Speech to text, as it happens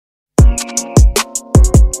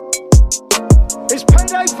It's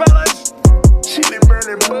payday, fellas. Chili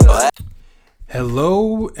burning bud.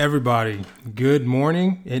 Hello, everybody. Good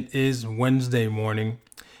morning. It is Wednesday morning,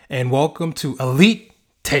 and welcome to Elite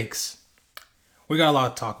Takes. We got a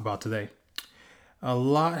lot to talk about today. A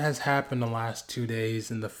lot has happened the last 2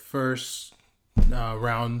 days in the first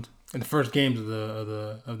round, in the first games of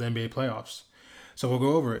the NBA playoffs. So we'll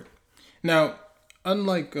go over it. Now,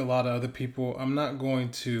 unlike a lot of other people, I'm not going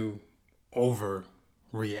to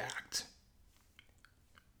overreact.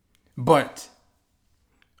 But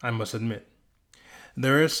I must admit,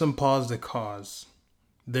 there is some pause to cause.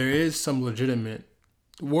 There is some legitimate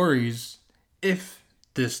worries if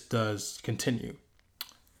this does continue.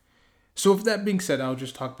 So with that being said, I'll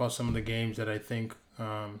just talk about some of the games that I think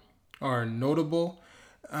are notable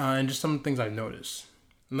and just some things I've noticed.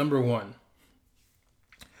 Number one,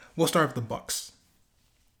 we'll start with the Bucks.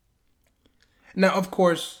 Now, of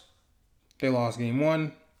course, they lost game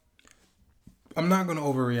one. I'm not going to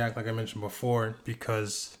overreact like I mentioned before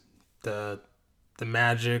because the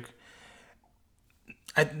Magic,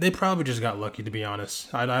 they probably just got lucky, to be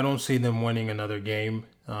honest. I don't see them winning another game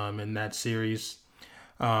in that series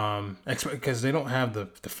because they don't have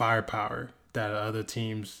the firepower that other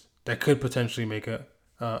teams that could potentially make a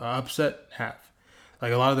upset have.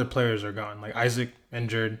 Like, a lot of their players are gone. Like, Isaac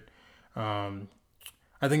injured. I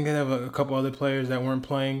think they have a couple other players that weren't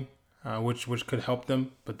playing, which could help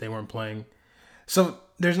them, but they weren't playing. So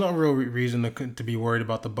there's no real reason to be worried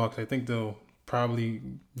about the Bucks. I think they'll probably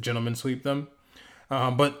gentlemen sweep them.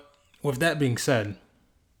 But with that being said,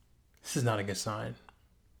 this is not a good sign.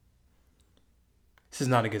 This is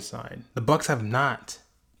not a good sign. The Bucks have not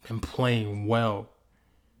been playing well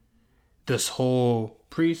this whole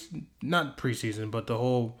not preseason, but the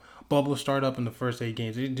whole bubble startup in the first 8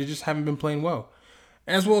 games. They just haven't been playing well.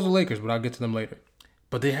 As well as the Lakers, but I'll get to them later.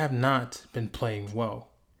 But they have not been playing well.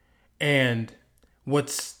 And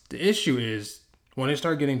what's the issue is when they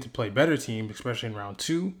start getting to play better teams, especially in round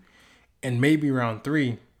 2 and maybe round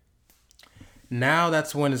 3, now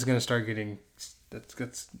that's when it's going to start getting, the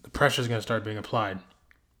pressure is going to start being applied.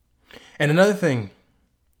 And another thing,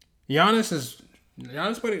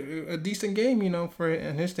 Giannis played a decent game,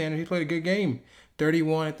 in his standard. He played a good game.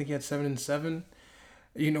 31, I think he had 7 and 7.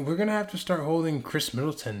 We're going to have to start holding Chris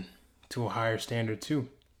Middleton to a higher standard too.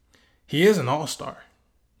 He is an all-star,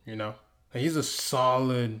 He's a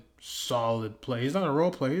solid player. He's not a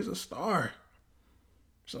role player. He's a star.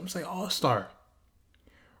 So I'm saying all-star.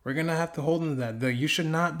 We're going to have to hold him to that. You should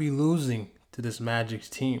not be losing to this Magic's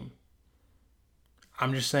team.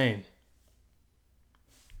 I'm just saying.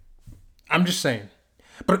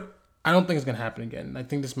 But I don't think it's going to happen again. I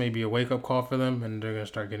think this may be a wake-up call for them, and they're going to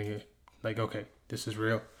start getting it. Like, okay, this is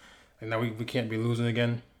real. And now we can't be losing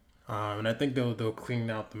again. And I think they'll clean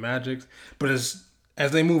out the Magics. But as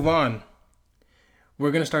they move on,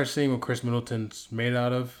 we're going to start seeing what Chris Middleton's made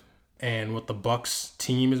out of and what the Bucks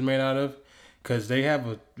team is made out of, because they have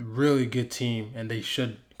a really good team and they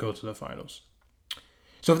should go to the finals.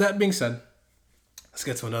 So with that being said, let's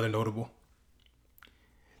get to another notable.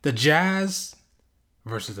 The Jazz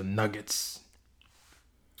versus the Nuggets.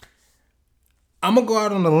 I'm going to go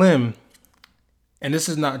out on a limb, and this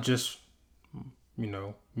is not just,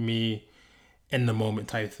 me in the moment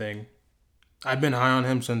type thing. I've been high on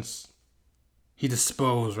him since he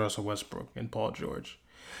disposed Russell Westbrook and Paul George.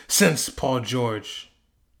 Since Paul George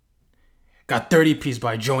got 30-piece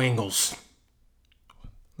by Joe Ingles.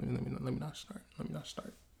 Let me not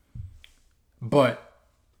start. But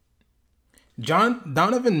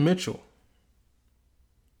Donovan Mitchell,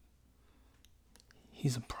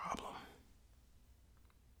 he's a problem.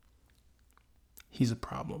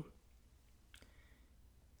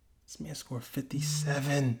 This man scored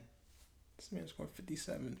 57.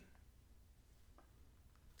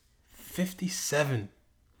 57.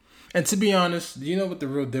 And to be honest, do you know what the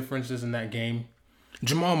real difference is in that game?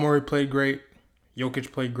 Jamal Murray played great.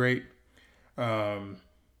 Jokic played great.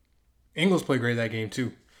 Ingles played great that game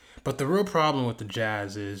too. But the real problem with the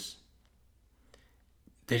Jazz is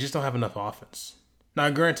they just don't have enough offense. Now,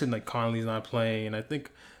 granted, like Conley's not playing, and I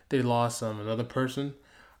think they lost another person.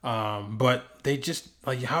 But they just,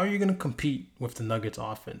 like, how are you going to compete with the Nuggets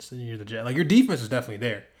offense? And you're the Jazz. Like, your defense is definitely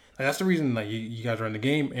there. Like, that's the reason, like, you guys run the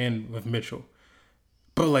game and with Mitchell.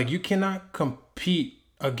 But, like, you cannot compete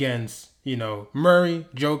against, Murray,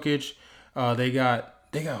 Jokic. They got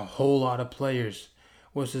a whole lot of players.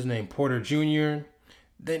 What's his name? Porter Jr.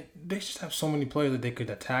 They just have so many players that they could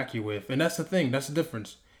attack you with. And that's the thing. That's the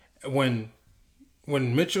difference. When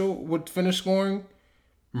Mitchell would finish scoring,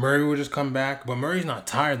 Murray would just come back. But Murray's not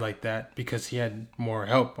tired like that because he had more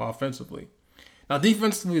help offensively. Now,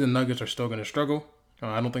 defensively, the Nuggets are still going to struggle.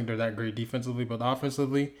 I don't think they're that great defensively, but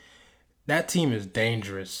offensively, that team is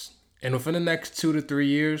dangerous. And within the next 2 to 3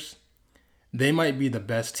 years, they might be the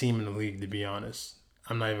best team in the league, to be honest.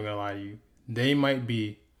 I'm not even going to lie to you. They might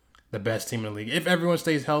be the best team in the league. If everyone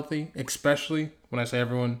stays healthy, especially when I say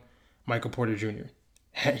everyone, Michael Porter Jr.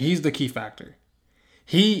 He's the key factor.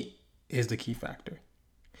 He is the key factor.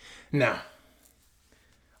 Now,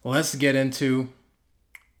 let's get into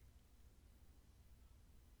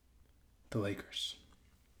the Lakers.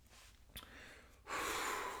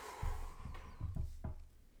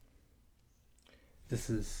 This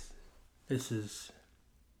is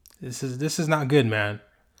not good, man.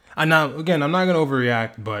 I'm not gonna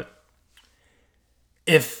overreact, but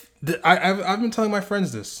I've been telling my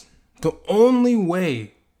friends this. The only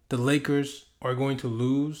way the Lakers are going to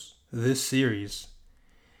lose this series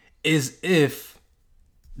is if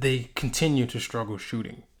they continue to struggle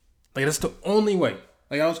shooting. Like, that's the only way.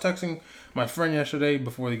 Like, I was texting my friend yesterday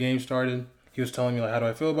before the game started. He was telling me, like, how do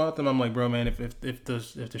I feel about them? I'm like, bro, man, if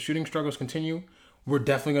the shooting struggles continue, we're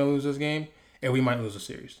definitely going to lose this game, and we might lose the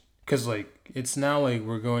series. Because, like, it's now, like,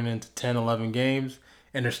 we're going into 10, 11 games,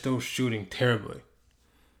 and they're still shooting terribly.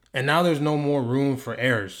 And now there's no more room for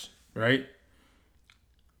errors, right?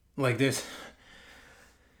 Like, this.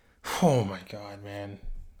 Oh, my God, man.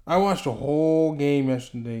 I watched the whole game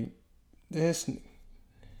yesterday. This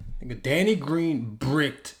nigga, Danny Green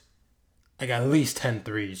bricked, like, at least 10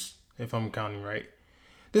 threes, if I'm counting right.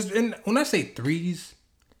 And when I say threes,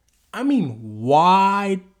 I mean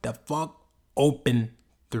wide the fuck open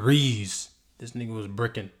threes. This nigga was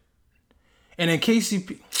bricking. And then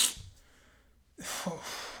KCP.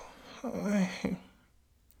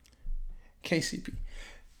 KCP.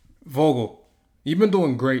 Vogel, you've been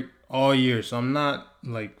doing great all year, so I'm not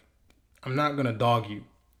going to dog you.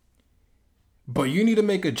 But you need to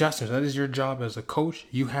make adjustments. That is your job as a coach.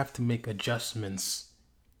 You have to make adjustments.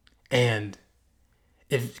 And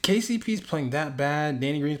if KCP's playing that bad,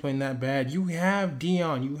 Danny Green's playing that bad, you have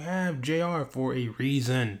Dion, you have JR for a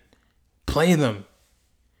reason. Play them.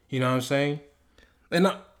 You know what I'm saying? And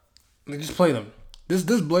just play them. This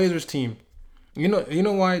Blazers team, you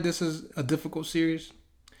know why this is a difficult series?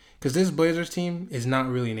 Because this Blazers team is not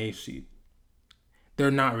really an 8th seed. They're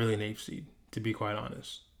not really an 8th seed, to be quite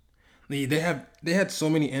honest. They had so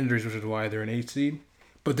many injuries, which is why they're an 8th seed.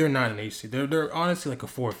 But they're not an 8th seed. They're honestly like a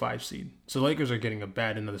 4 or 5 seed. So the Lakers are getting a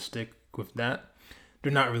bad end of the stick with that.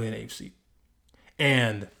 They're not really an 8th seed.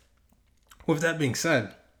 And with that being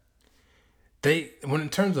said, when in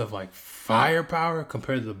terms of like firepower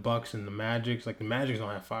compared to the Bucks and the Magic, like the Magic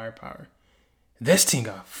don't have firepower. This team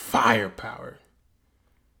got firepower.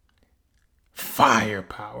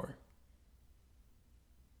 Firepower.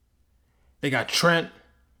 They got Trent.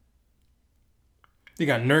 They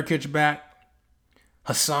got Nurkic back.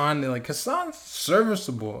 Hassan's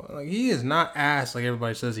serviceable. Like, he is not ass like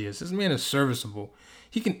everybody says he is. This man is serviceable.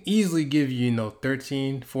 He can easily give you,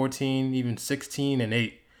 13, 14, even 16 and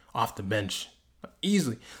 8 off the bench.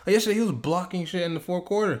 Easily. Like, yesterday, he was blocking shit in the fourth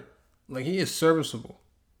quarter. Like, he is serviceable.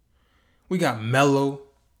 We got Melo.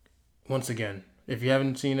 Once again, if you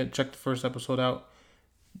haven't seen it, check the first episode out.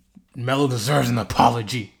 Melo deserves an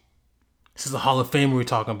apology. This is the Hall of Famer we're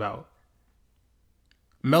talking about.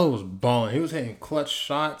 Melo was balling. He was hitting clutch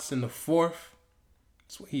shots in the fourth.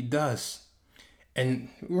 That's what he does. And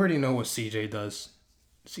we already know what CJ does.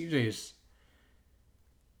 CJ,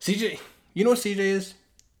 you know what CJ is?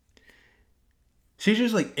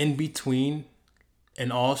 CJ's like in between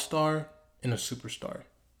an all-star and a superstar.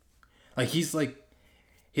 Like, he's like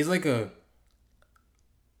a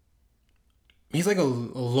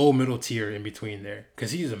low middle tier in between there.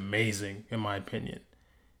 Because he's amazing, in my opinion.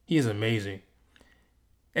 He is amazing.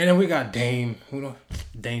 And then we got Dame.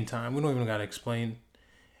 Dame time. We don't even got to explain.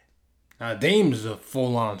 Now, Dame is a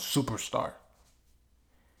full-on superstar.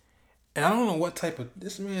 And I don't know what type of...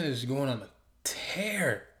 This man is going on a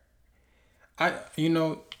tear. I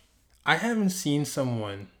haven't seen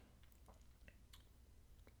someone...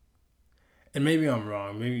 And maybe I'm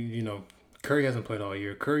wrong. Maybe, Curry hasn't played all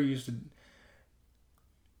year. Curry used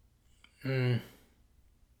to...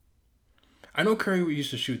 I know Curry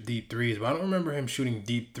used to shoot deep threes, but I don't remember him shooting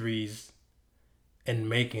deep threes and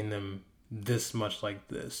making them this much like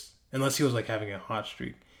this. Unless he was like having a hot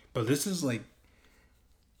streak. But this is like...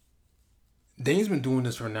 Dame's been doing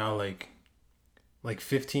this for now like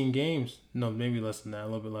 15 games. No, maybe less than that. A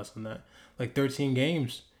little bit less than that. Like 13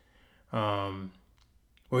 games.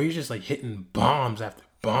 Where he's just like hitting bombs after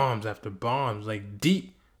bombs after bombs. Like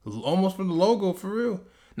deep. Almost from the logo, for real.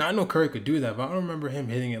 Now, I know Curry could do that, but I don't remember him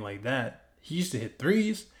hitting it like that. He used to hit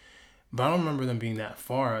threes, but I don't remember them being that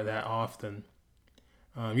far that often.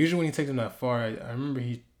 Usually when he takes them that far, I remember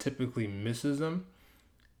he typically misses them.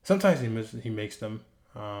 Sometimes he makes them.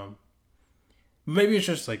 Maybe it's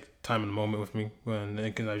just like time in the moment with me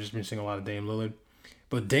because I've just been seeing a lot of Dame Lillard.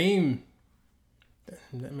 But Dame,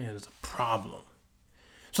 that man is a problem.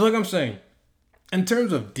 So like I'm saying, in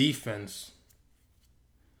terms of defense,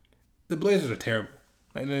 the Blazers are terrible.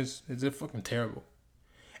 Like they're fucking terrible.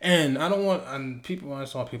 And I don't want I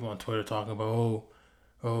saw people on Twitter talking about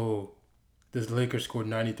this Lakers scored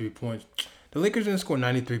 93 points. The Lakers didn't score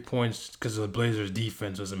 93 points because the Blazers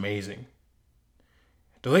defense was amazing.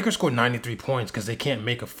 The Lakers scored 93 points because they can't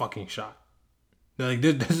make a fucking shot. Like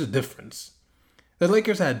there's a difference. The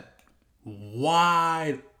Lakers had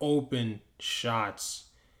wide open shots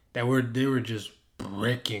they were just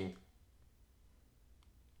bricking.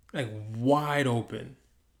 Like wide open.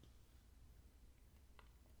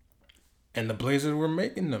 And the Blazers were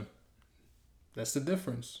making them. That's the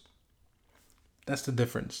difference.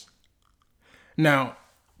 Now,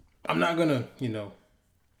 I'm not gonna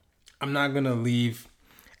leave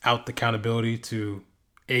out the accountability to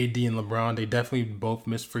AD and LeBron. They definitely both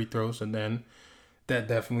missed free throws, and then that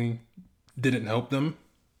definitely didn't help them.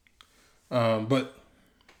 But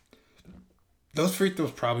those free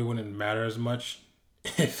throws probably wouldn't matter as much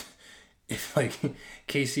if like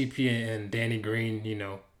KCP and Danny Green,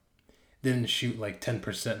 didn't shoot like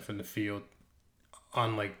 10% from the field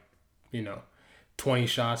on 20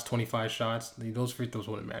 shots, 25 shots. Those free throws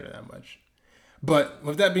wouldn't matter that much. But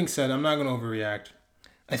with that being said, I'm not going to overreact.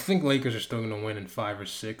 I think Lakers are still going to win in 5 or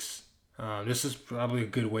 6. This is probably a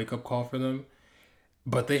good wake-up call for them.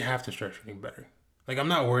 But they have to start shooting better. Like, I'm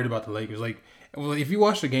not worried about the Lakers. If you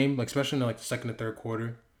watch the game, especially in the second and third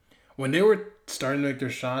quarter, when they were starting to make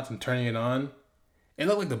their shots and turning it on, it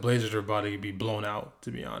looked like the Blazers were about to be blown out,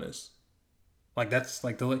 to be honest.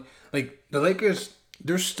 The Lakers,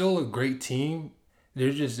 they're still a great team.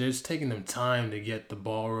 They're just taking them time to get the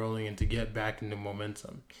ball rolling and to get back into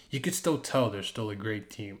momentum. You could still tell they're still a great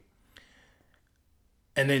team.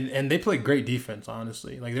 And they play great defense,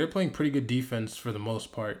 honestly. Like they're playing pretty good defense for the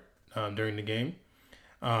most part during the game.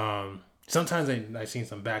 Sometimes I've seen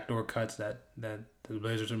some backdoor cuts that the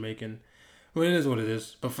Blazers are making. Well, it is what it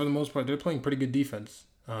is. But for the most part, they're playing pretty good defense.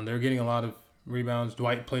 They're getting a lot of rebounds.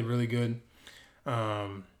 Dwight played really good.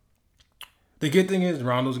 The good thing is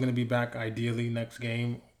Rondo's going to be back ideally next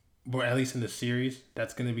game, or at least in the series.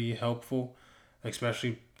 That's going to be helpful,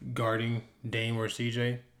 especially guarding Dame or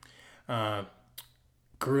CJ.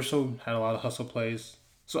 Caruso had a lot of hustle plays,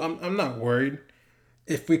 so I'm not worried.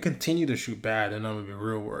 If we continue to shoot bad, then I'm going to be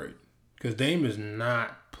real worried because Dame is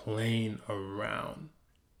not playing around.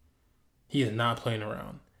 He is not playing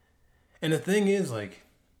around. And the thing is, I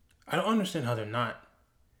don't understand how they're not.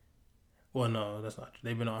 Well, no, that's not true.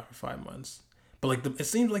 They've been off for 5 months. But it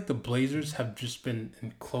seems like the Blazers have just been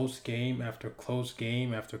in close game after close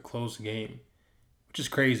game after close game, which is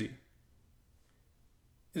crazy.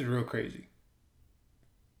 It's real crazy.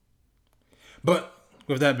 But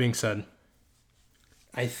with that being said,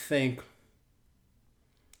 I think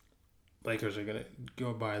Lakers are gonna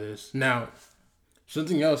go by this. Now,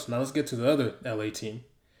 something else. Now let's get to the other LA team.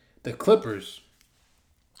 The Clippers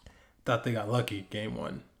thought they got lucky game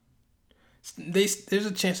 1. There's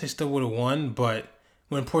a chance they still would have won, but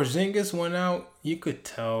when Porzingis went out, you could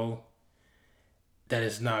tell that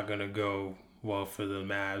it's not gonna go well for the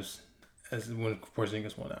Mavs as when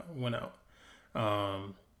Porzingis went out.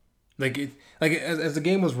 As the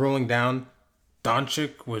game was rolling down,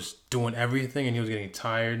 Doncic was doing everything and he was getting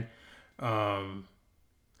tired, and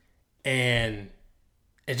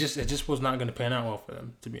it just was not gonna pan out well for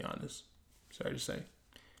them, to be honest. Sorry to say,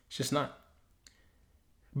 it's just not.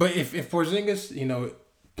 But if Porzingis,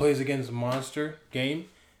 plays against a monster game,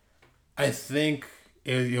 I think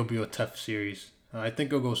it'll be a tough series. I think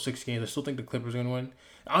it'll go 6 games. I still think the Clippers are going to win.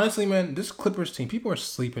 Honestly, man, this Clippers team, people are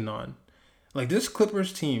sleeping on. This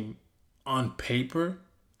Clippers team, on paper,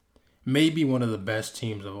 may be one of the best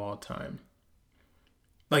teams of all time.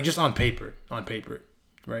 Just on paper,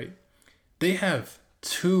 right? They have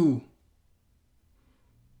 2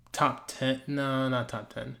 top 10, no, not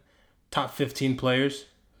top 10, top 15 players.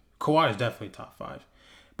 Kawhi is definitely top 5.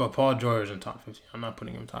 But Paul George is in top 15. I'm not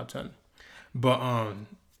putting him in top 10. But,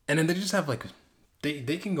 and then they just have,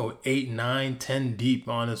 they can go 8, 9, 10 deep,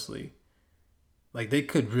 honestly. They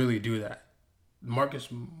could really do that.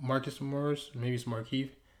 Marcus Morris, maybe it's Markieff.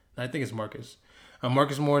 I think it's Marcus.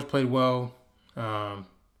 Marcus Morris played well. I'm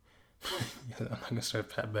not going to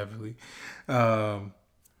start Pat Beverly.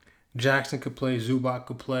 Jackson could play. Zubac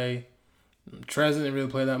could play. Trez didn't really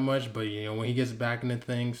play that much, but when he gets back into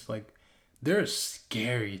things, they're a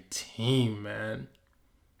scary team, man.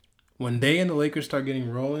 when they and the Lakers start getting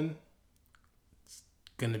rolling, it's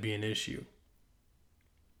going to be an issue.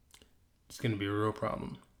 It's going to be a real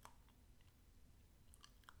problem.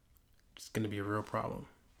 It's going to be a real problem.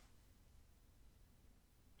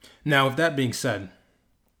 Now, with that being said,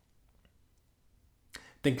 I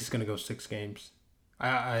think it's going to go 6 games.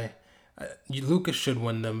 Luka should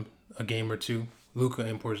win them a game or two. Luka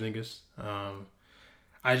and Porzingis.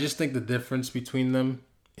 I just think the difference between them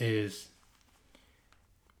is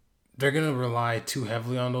they're going to rely too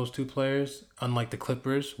heavily on those two players, unlike the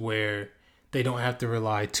Clippers, where they don't have to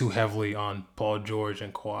rely too heavily on Paul George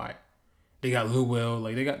and Kawhi. They got Lou Will.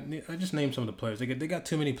 I just named some of the players. They got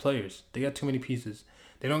too many players. They got too many pieces.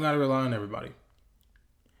 They don't got to rely on everybody.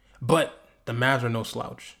 But the Mavs are no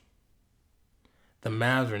slouch. I'm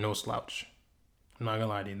not going to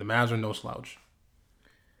lie to you. The Mavs are no slouch.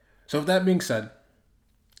 So with that being said,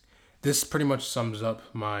 this pretty much sums up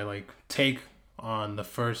my take on the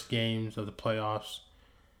first games of the playoffs.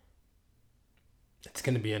 It's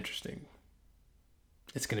going to be interesting.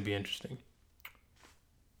 It's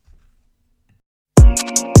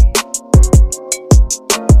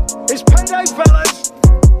payday, fellas.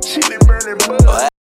 Chili burning butt.